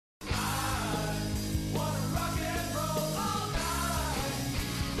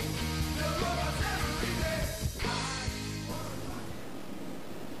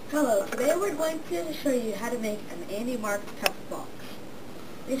Hello, today we're going to show you how to make an AndyMark Toughbox.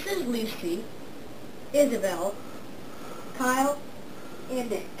 This is Lucy, Isabel, Kyle, and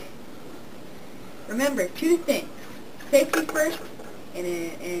Nick. Remember two things, safety first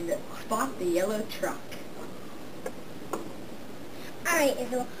and spot the yellow truck. Alright,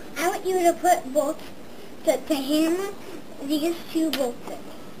 Isabel, I want you to put bolts to hammer these two bolts in.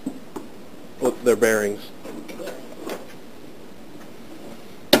 Well, they're bearings.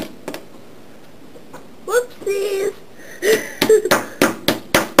 Whoopsies! Thank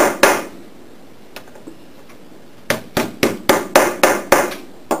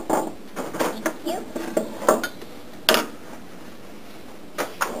you.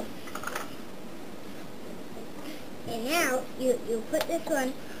 And now you put this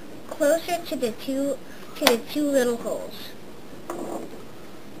one closer to the two little holes.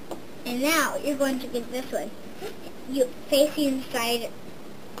 And now you're going to get this one. You facing side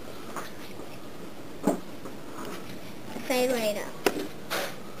right up.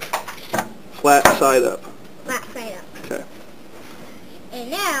 Flat side up. Flat side up. Okay.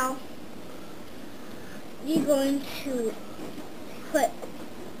 And now you're going to put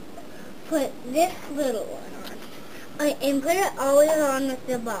this little one on. And put it always on with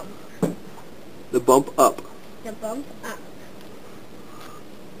the bump. The bump up. The bump up.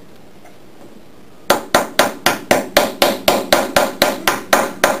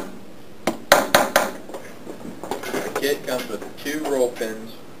 The kit comes with 2 roll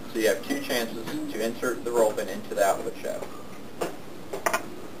pins, so you have 2 chances to insert the roll pin into the output shaft.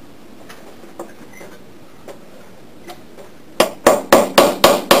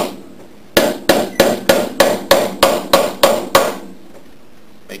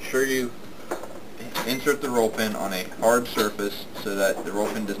 Make sure you insert the roll pin on a hard surface so that the roll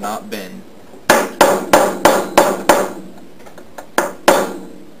pin does not bend.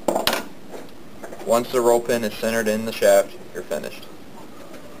 Once the roll pin is centered in the shaft, you're finished.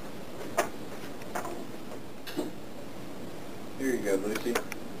 Here you go, Lucy.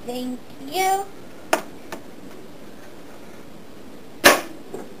 Thank you.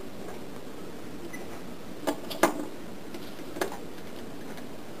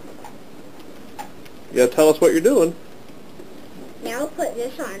 You gotta tell us what you're doing. Now put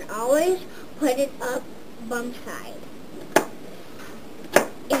this on. Always put it up bump side.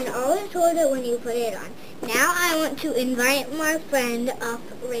 And always hold it when you put it on. Now I want to invite my friend up,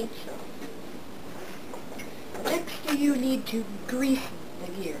 Rachel. Next you need to grease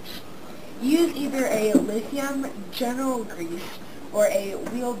the gears. Use either a lithium general grease or a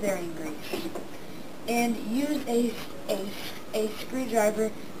wheel bearing grease. And use a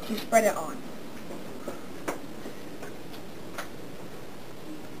screwdriver to spread it on.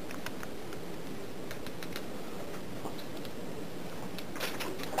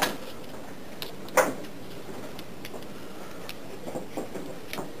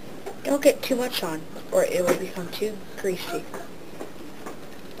 Don't get too much on, or it will become too greasy.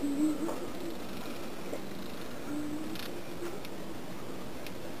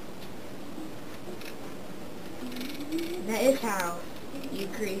 That is how you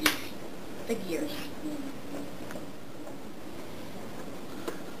grease the gears.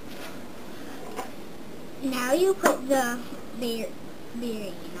 Now you put the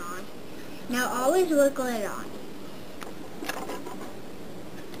bearing on. Now always wiggle it on.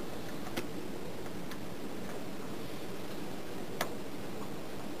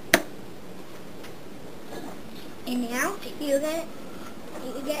 And now you get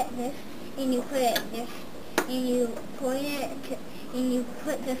this, and you put it this, and you point it to, and you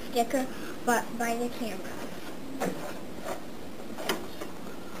put the sticker by the camera.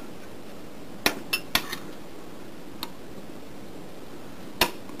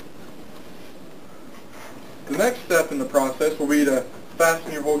 The next step in the process will be to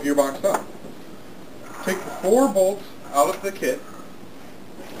fasten your whole gearbox up. Take the 4 bolts out of the kit.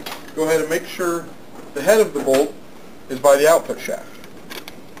 Go ahead and make sure the head of the bolt is by the output shaft.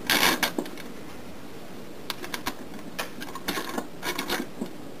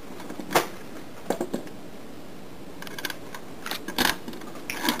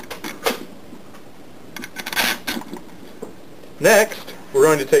 Next, we're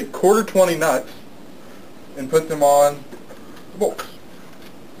going to take 1/4-20 nuts and put them on the bolts.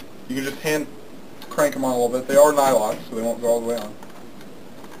 You can just hand crank them on a little bit. They are nylon, so they won't go all the way on.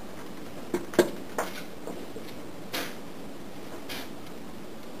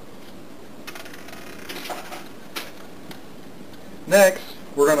 Next,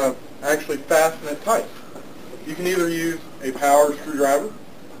 we're going to actually fasten it tight. You can either use a power screwdriver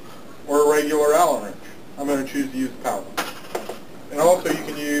or a regular Allen wrench. I'm going to choose to use the power one. And also you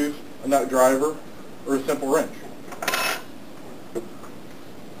can use a nut driver or a simple wrench.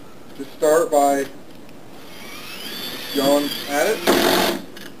 Just start by going at it.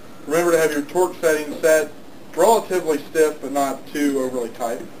 Remember to have your torque setting set relatively stiff but not too overly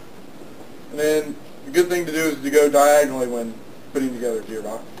tight. And then the good thing to do is to go diagonally when putting together a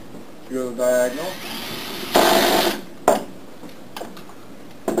gearbox. You go to the diagonal.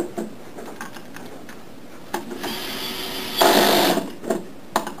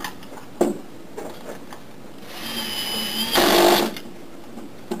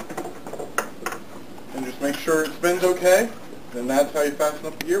 And just make sure it spins okay. Then that's how you fasten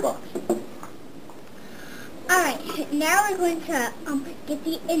up the gearbox. Alright, now we're going to get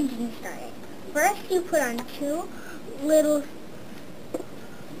the engine started. First you put on two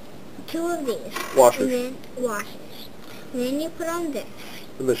of these. Washers. And then washers. And then you put on this.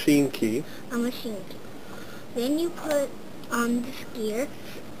 The machine key. A machine key. Then you put on this gear.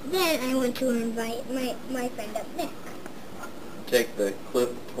 Then I want to invite my friend up Nick. Take the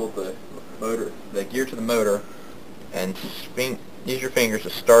clip, hold the gear to the motor, and use your fingers to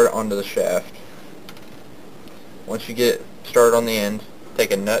start it onto the shaft. Once you get started on the end,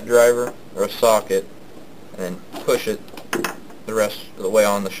 take a nut driver or a socket and then push it the rest of the way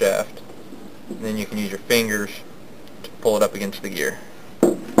on the shaft. And then you can use your fingers to pull it up against the gear.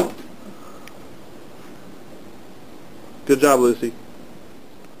 Good job, Lucy.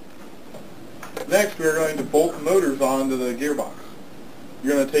 Next, we are going to bolt the motors onto the gearbox.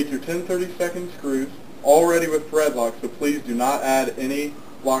 You're going to take your 10/32 screws, already with thread lock, so please do not add any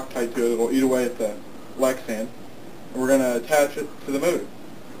Loctite to it. It will eat away at the Lexan. And we're going to attach it to the motor.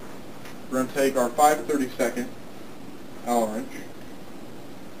 We're going to take our 5/32 Allen wrench.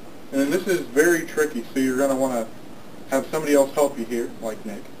 And this is very tricky, so you're going to want to have somebody else help you here, like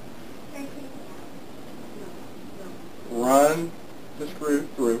Nick. Run the screw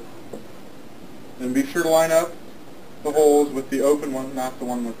through. And be sure to line up the holes with the open one, not the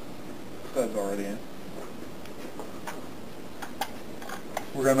one with studs already in.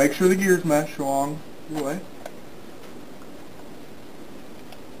 We're going to make sure the gears mesh along the way.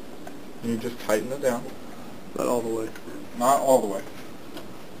 And you just tighten it down. Not all the way. Not all the way.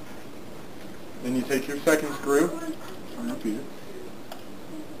 Then you take your second screw and repeat it.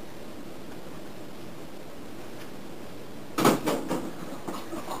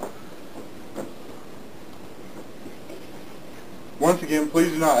 Once again,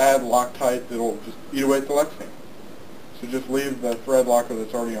 please do not add Loctite that will just eat away at the Lexan. So just leave the thread locker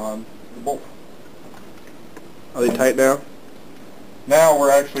that's already on the bolt. Are they tight now? Now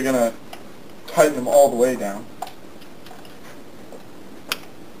we're actually going to tighten them all the way down.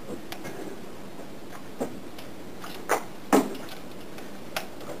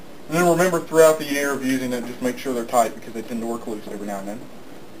 And then remember throughout the year of using it, just make sure they're tight because they tend to work loose every now and then.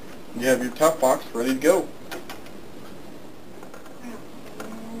 You have your Toughbox ready to go.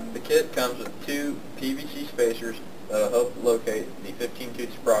 The kit comes with 2 PVC spacers that will help locate the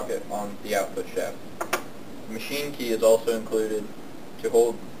 15-tooth sprocket on the output shaft. The machine key is also included to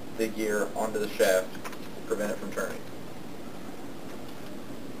hold the gear onto the shaft to prevent it from turning.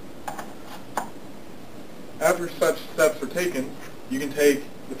 After such steps are taken, you can take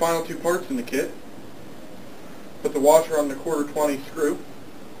the final 2 parts in the kit, put the washer on the 1/4-20 screw,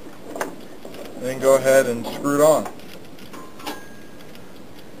 and then go ahead and screw it on.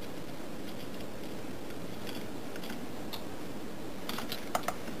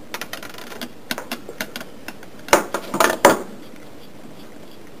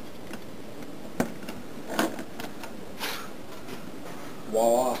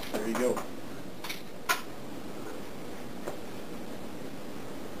 Voila, there you go.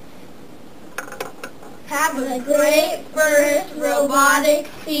 Have a great first robotic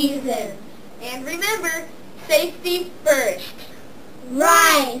season. And remember, safety first.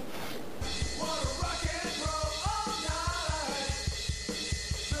 Right.